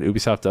seeing what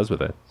Ubisoft does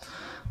with it.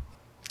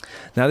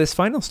 Now, this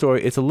final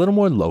story, it's a little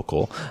more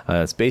local.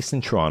 It's based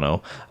in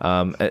Toronto.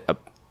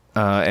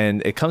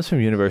 And it comes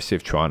from University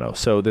of Toronto.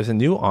 So there's a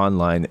new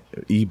online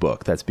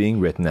ebook that's being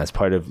written as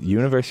part of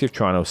University of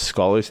Toronto's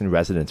Scholars in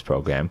Residence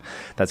program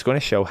that's going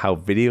to show how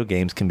video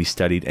games can be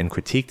studied and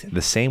critiqued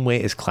the same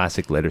way as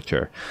classic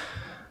literature.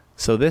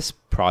 So this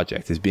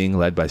project is being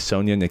led by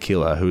Sonia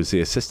Nikila, who is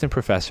the assistant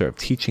professor of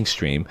teaching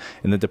stream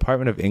in the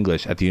Department of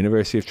English at the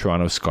University of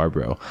Toronto,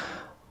 Scarborough.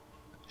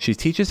 She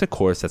teaches a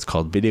course that's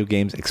called Video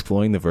Games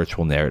Exploring the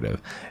Virtual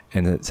Narrative,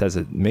 and it says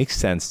it makes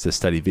sense to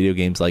study video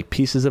games like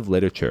pieces of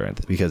literature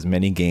because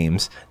many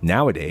games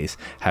nowadays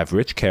have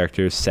rich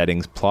characters,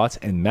 settings, plots,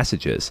 and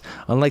messages.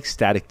 Unlike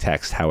static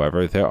text,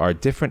 however, there are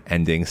different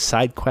endings,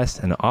 side quests,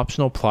 and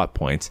optional plot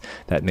points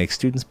that make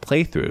students'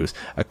 playthroughs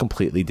a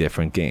completely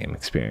different game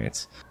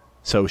experience.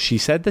 So she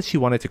said that she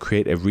wanted to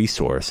create a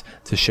resource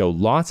to show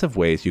lots of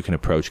ways you can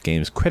approach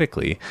games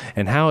critically,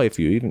 and how if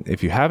you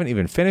haven't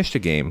even finished a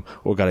game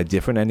or got a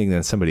different ending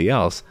than somebody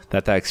else,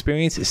 that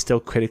experience is still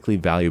critically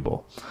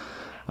valuable.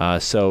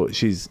 So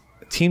she's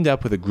teamed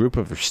up with a group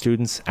of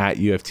students at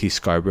U of T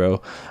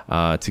Scarborough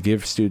to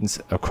give students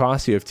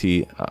across U of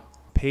T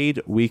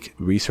paid week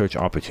research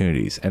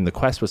opportunities, and the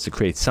quest was to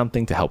create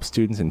something to help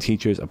students and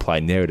teachers apply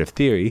narrative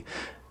theory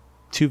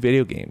to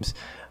video games.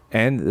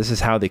 And this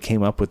is how they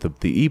came up with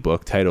the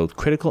ebook titled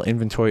Critical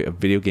Inventory of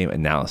Video Game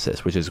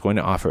Analysis, which is going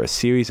to offer a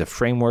series of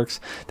frameworks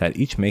that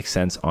each make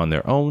sense on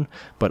their own,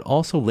 but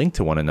also link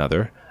to one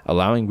another,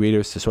 allowing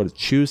readers to sort of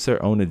choose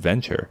their own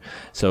adventure.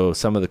 So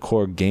some of the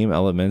core game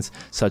elements,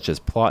 such as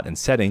plot and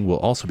setting, will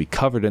also be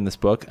covered in this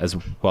book, as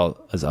well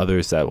as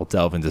others that will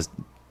delve into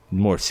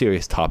more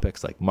serious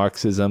topics like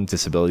Marxism,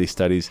 disability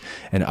studies,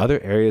 and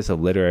other areas of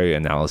literary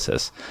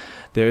analysis.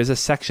 There is a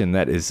section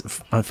that is,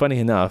 funny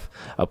enough,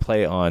 a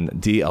play on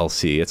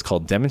DLC. It's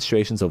called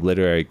Demonstrations of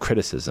Literary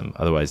Criticism,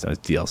 otherwise known as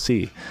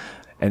DLC.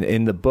 And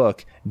in the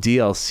book,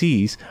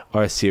 DLCs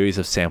are a series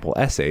of sample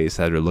essays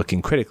that are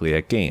looking critically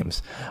at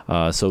games.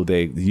 So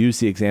they use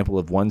the example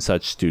of one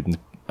such student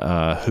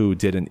who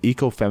did an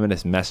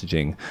eco-feminist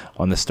messaging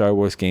on the Star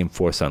Wars game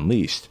Force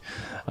Unleashed.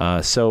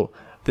 So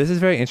this is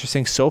very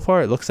interesting. So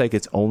far, it looks like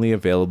it's only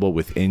available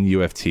within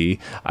U of T.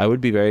 I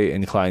would be very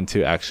inclined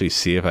to actually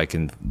see if I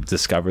can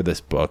discover this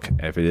book,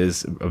 if it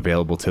is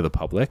available to the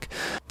public.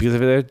 Because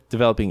if they're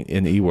developing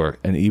an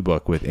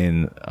ebook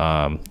within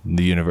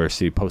the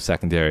university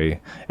post-secondary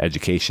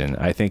education,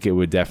 I think it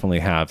would definitely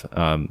have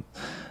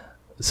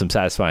some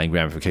satisfying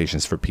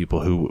ramifications for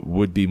people who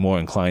would be more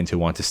inclined to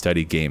want to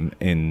study game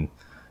in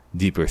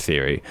deeper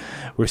theory.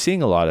 We're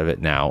seeing a lot of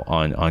it now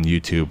on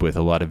YouTube with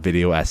a lot of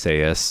video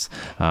essayists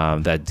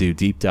that do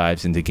deep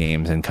dives into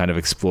games and kind of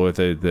explore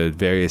the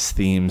various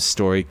themes,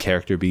 story,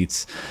 character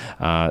beats.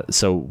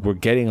 So we're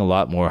getting a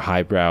lot more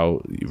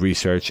highbrow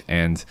research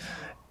and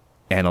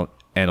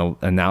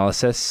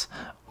analysis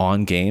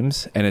on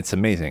games, and it's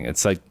amazing.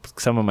 It's like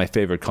some of my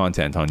favorite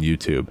content on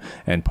YouTube,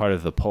 and part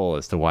of the pull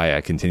as to why I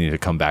continue to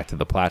come back to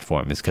the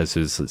platform is because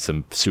there's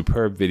some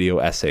superb video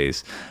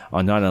essays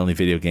on not only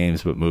video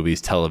games but movies,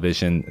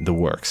 television, the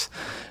works.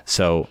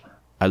 So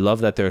I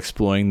love that they're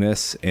exploring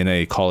this in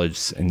a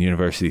college and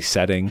university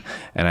setting,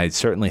 and I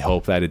certainly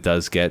hope that it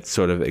does get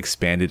sort of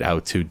expanded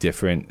out to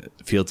different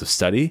fields of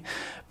study,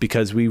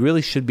 because we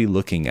really should be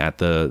looking at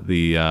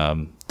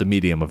the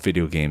medium of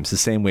video games the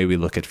same way we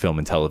look at film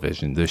and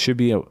television. There should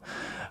be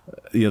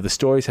the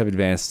stories have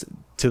advanced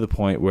to the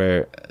point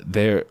where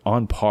they're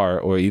on par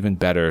or even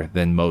better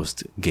than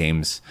most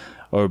games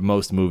or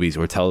most movies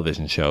or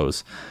television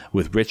shows,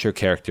 with richer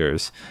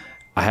characters.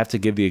 I have to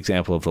give the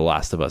example of The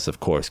Last of Us,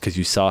 of course, because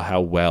you saw how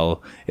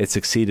well it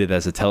succeeded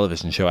as a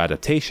television show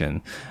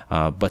adaptation,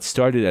 but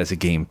started as a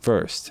game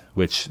first,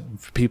 which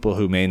for people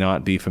who may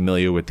not be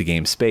familiar with the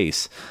game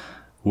space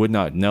would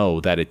not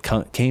know that it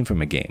came from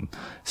a game.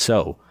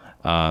 So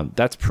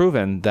that's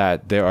proven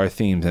that there are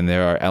themes and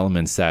there are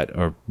elements that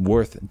are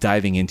worth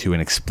diving into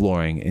and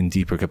exploring in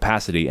deeper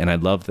capacity. And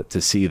I'd love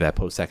to see that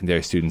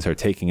post-secondary students are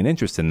taking an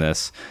interest in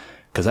this,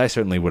 because I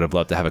certainly would have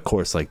loved to have a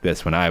course like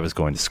this when I was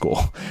going to school.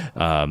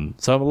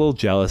 So I'm a little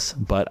jealous,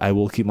 but I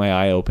will keep my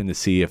eye open to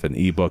see if an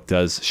ebook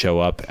does show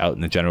up out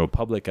in the general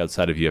public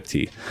outside of U of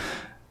T.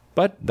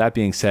 But that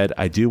being said,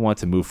 I do want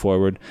to move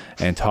forward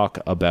and talk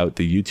about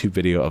the YouTube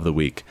video of the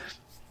week.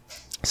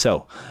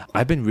 So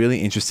I've been really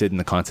interested in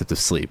the concept of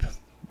sleep.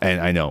 And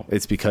I know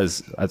it's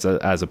because as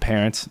a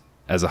parent,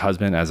 as a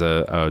husband, as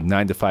a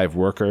 9-to-5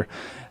 worker,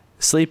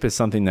 sleep is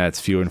something that's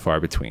few and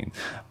far between.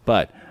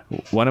 But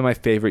one of my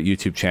favorite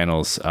YouTube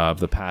channels of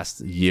the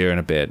past year and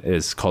a bit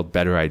is called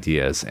Better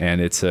Ideas.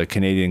 And it's a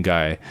Canadian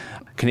guy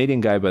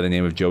by the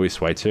name of Joey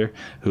Schweitzer,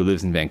 who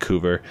lives in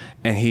Vancouver.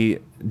 And he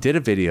did a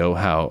video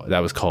that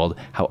was called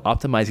How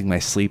Optimizing My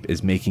Sleep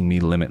is Making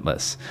Me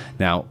Limitless.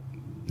 Now,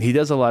 he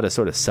does a lot of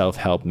sort of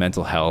self-help,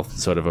 mental health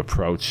sort of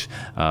approach,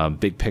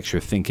 big picture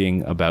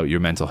thinking about your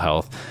mental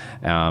health.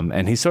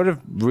 And he's sort of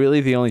really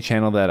the only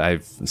channel that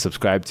I've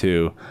subscribed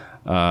to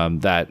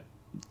that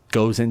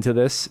goes into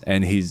this.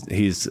 And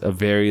he's a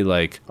very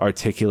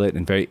articulate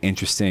and very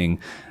interesting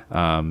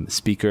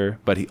speaker,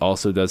 but he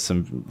also does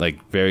some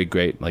very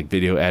great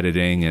video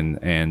editing,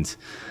 and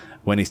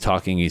when he's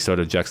talking, he sort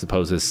of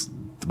juxtaposes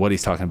what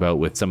he's talking about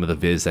with some of the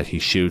viz that he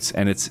shoots,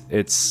 and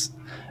it's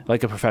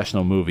like a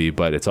professional movie,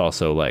 but it's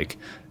also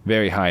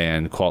very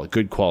high-end,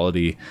 good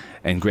quality,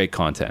 and great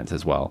content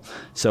as well.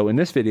 So in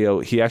this video,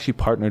 he actually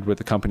partnered with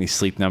the company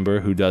Sleep Number,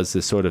 who does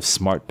this sort of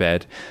smart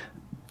bed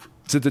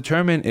To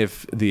determine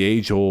if the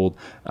age-old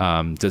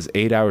does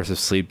 8 hours of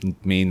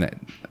sleep mean that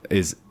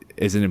is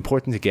it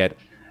important to get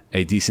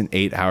a decent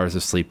 8 hours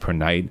of sleep per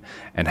night,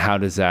 and how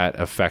does that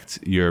affect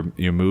your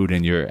mood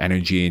and your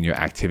energy and your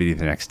activity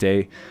the next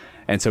day?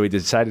 And so he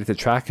decided to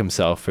track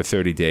himself for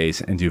 30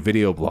 days and do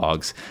video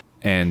blogs,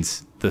 and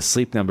the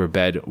sleep number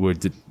bed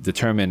would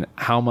determine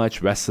how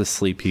much restless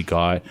sleep he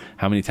got,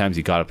 how many times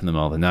he got up in the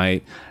middle of the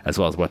night, as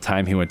well as what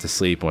time he went to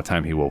sleep, what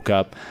time he woke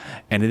up.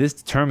 And it is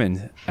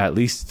determined, at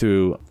least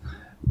through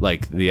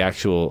like the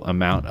actual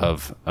amount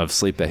of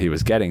sleep that he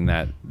was getting,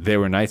 that there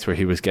were nights where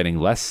he was getting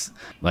less,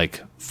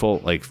 like full,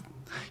 like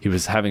he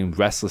was having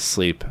restless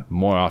sleep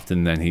more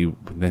often than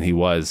he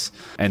was.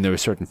 And there were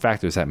certain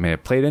factors that may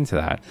have played into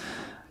that.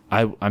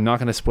 I'm not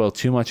going to spoil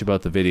too much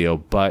about the video,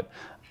 but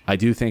I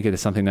do think it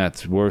is something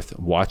that's worth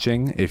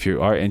watching if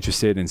you are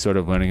interested in sort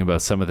of learning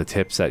about some of the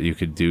tips that you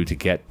could do to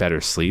get better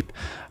sleep.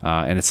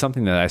 And it's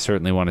something that I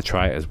certainly want to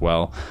try as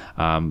well.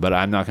 But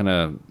I'm not going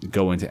to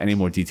go into any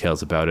more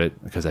details about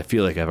it because I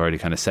feel like I've already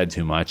kind of said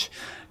too much.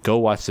 Go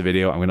watch the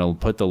video. I'm going to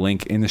put the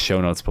link in the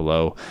show notes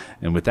below.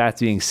 And with that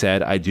being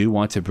said, I do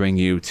want to bring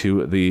you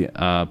to the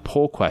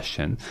poll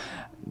question.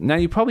 Now,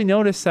 you probably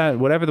noticed that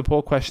whatever the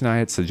poll question I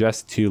had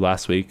suggested to you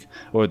last week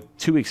or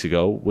 2 weeks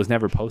ago was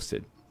never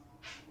posted.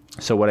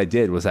 So what I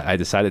did was I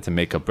decided to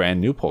make a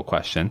brand new poll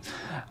question.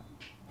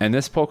 And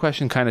this poll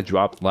question kind of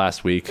dropped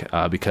last week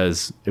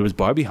because it was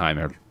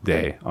Barbieheimer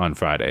Day on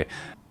Friday.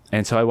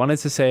 And so I wanted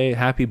to say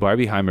happy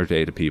Barbieheimer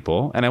Day to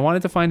people. And I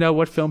wanted to find out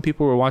what film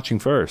people were watching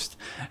first.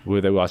 Were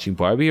they watching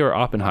Barbie or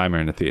Oppenheimer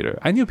in the theater?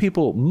 I knew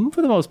people,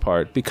 for the most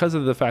part, because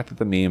of the fact that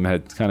the meme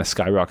had kind of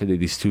skyrocketed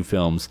these two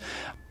films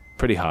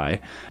pretty high,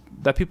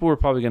 that people were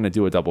probably going to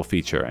do a double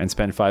feature and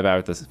spend 5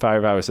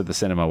 hours at the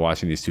cinema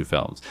watching these two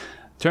films.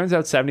 Turns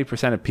out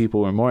 70% of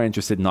people were more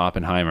interested in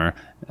Oppenheimer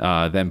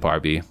than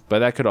Barbie, but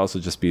that could also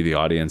just be the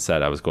audience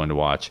that I was going to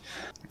watch.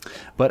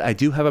 But I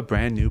do have a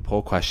brand new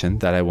poll question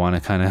that I want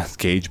to kind of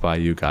gauge by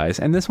you guys.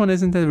 And this one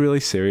isn't a really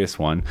serious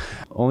one,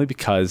 only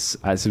because,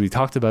 as we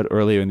talked about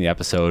earlier in the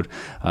episode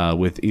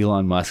with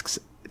Elon Musk's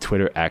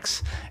Twitter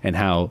X and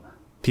how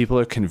people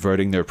are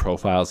converting their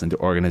profiles into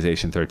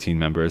Organization 13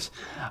 members,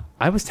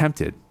 I was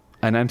tempted,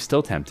 and I'm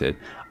still tempted.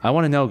 I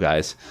want to know,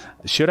 guys,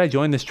 should I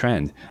join this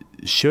trend?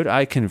 Should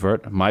I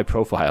convert my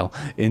profile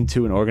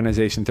into an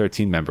Organization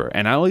 13 member?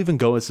 And I'll even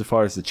go as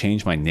far as to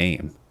change my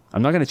name.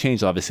 I'm not going to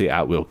change, obviously,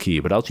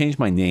 @WillKey, but I'll change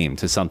my name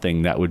to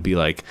something that would be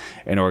like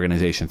an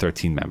Organization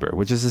 13 member,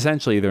 which is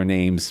essentially their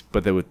names,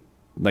 but they would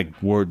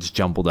like words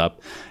jumbled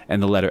up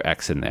and the letter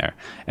X in there.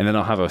 And then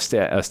I'll have a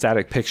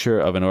static picture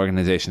of an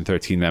Organization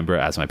 13 member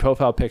as my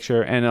profile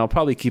picture, and I'll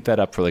probably keep that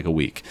up for like a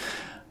week.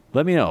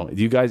 Let me know. Are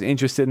you guys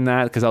interested in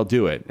that? Because I'll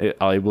do it.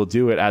 I will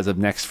do it as of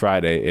next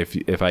Friday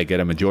if I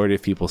get a majority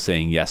of people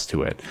saying yes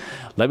to it.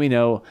 Let me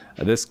know.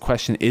 This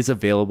question is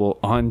available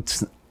on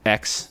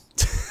X.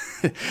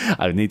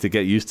 I need to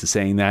get used to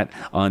saying that,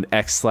 on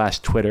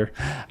X/Twitter.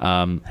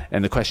 And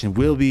the question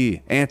will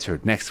be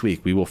answered next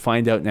week. We will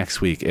find out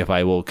next week if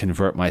I will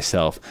convert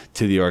myself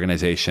to the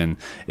organization,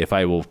 if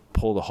I will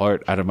pull the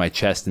heart out of my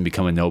chest and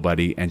become a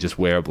nobody and just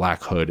wear a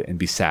black hood and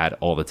be sad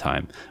all the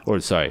time. Or,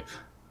 sorry,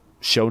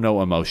 show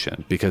no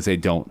emotion, because they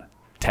don't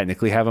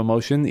technically have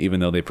emotion,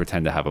 even though they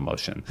pretend to have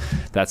emotion.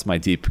 That's my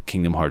deep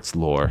Kingdom Hearts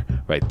lore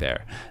right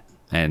there.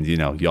 And, you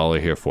know, y'all are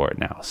here for it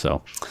now.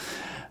 So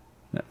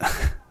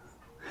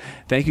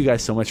thank you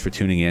guys so much for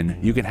tuning in.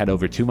 You can head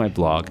over to my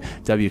blog,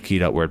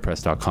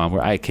 wkey.wordpress.com,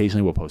 where I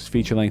occasionally will post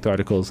feature-length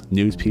articles,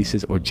 news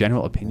pieces, or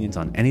general opinions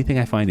on anything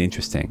I find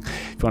interesting.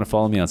 If you want to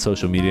follow me on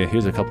social media,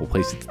 here's a couple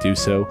places to do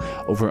so.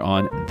 Over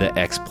on the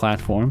X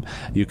platform,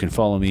 you can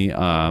follow me.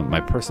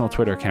 My personal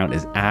Twitter account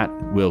is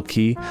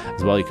 @WillKey.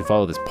 As well, you can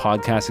follow this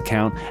podcast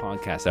account,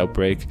 Podcast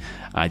Outbreak.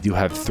 I do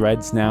have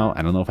Threads now.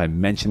 I don't know if I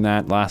mentioned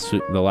that the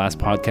last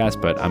podcast,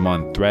 but I'm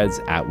on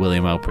Threads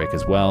 @William Outbreak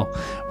as well.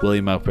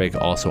 William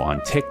Outbreak also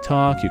on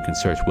TikTok. You can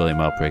search William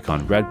Outbreak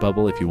on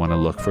Redbubble if you want to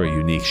look for a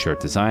unique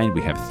shirt design.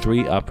 We have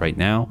 3 up right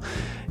now.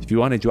 If you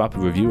want to drop a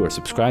review or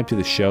subscribe to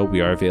the show,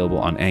 we are available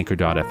on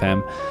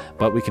anchor.fm,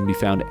 but we can be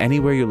found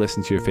anywhere you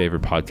listen to your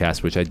favorite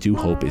podcast, which I do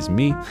hope is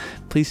me.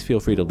 Please feel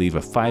free to leave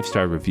a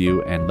 5-star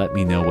review and let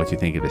me know what you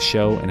think of the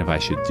show, and if I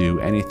should do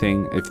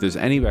anything, if there's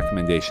any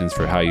recommendations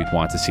for how you'd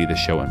want to see the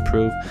show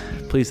improve,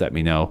 please let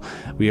me know.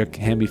 We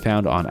can be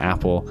found on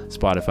Apple,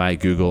 Spotify,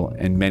 Google,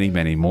 and many,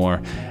 many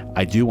more.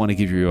 I do want to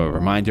give you a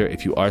reminder,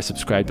 if you are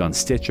subscribed on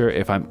Stitcher,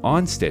 if I'm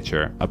on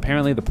Stitcher,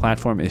 apparently the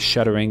platform is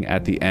shuttering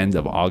at the end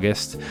of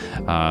August.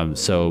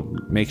 So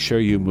make sure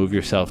you move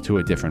yourself to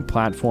a different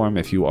platform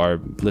if you are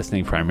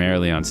listening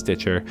primarily on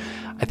Stitcher.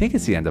 I think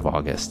it's the end of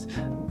August.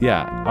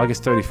 Yeah,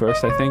 August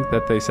 31st, I think,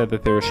 that they said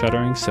that they were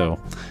shuttering. So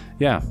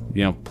yeah,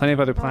 you know, plenty of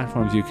other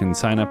platforms you can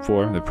sign up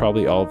for. They're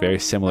probably all very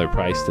similar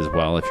priced as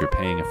well if you're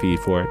paying a fee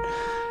for it.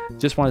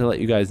 Just wanted to let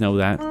you guys know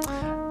that.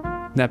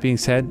 That being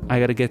said, I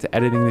got to get to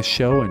editing this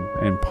show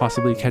and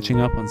possibly catching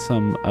up on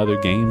some other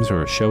games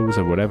or shows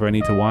or whatever I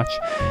need to watch.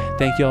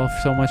 Thank you all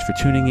so much for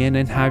tuning in,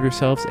 and have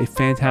yourselves a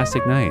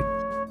fantastic night.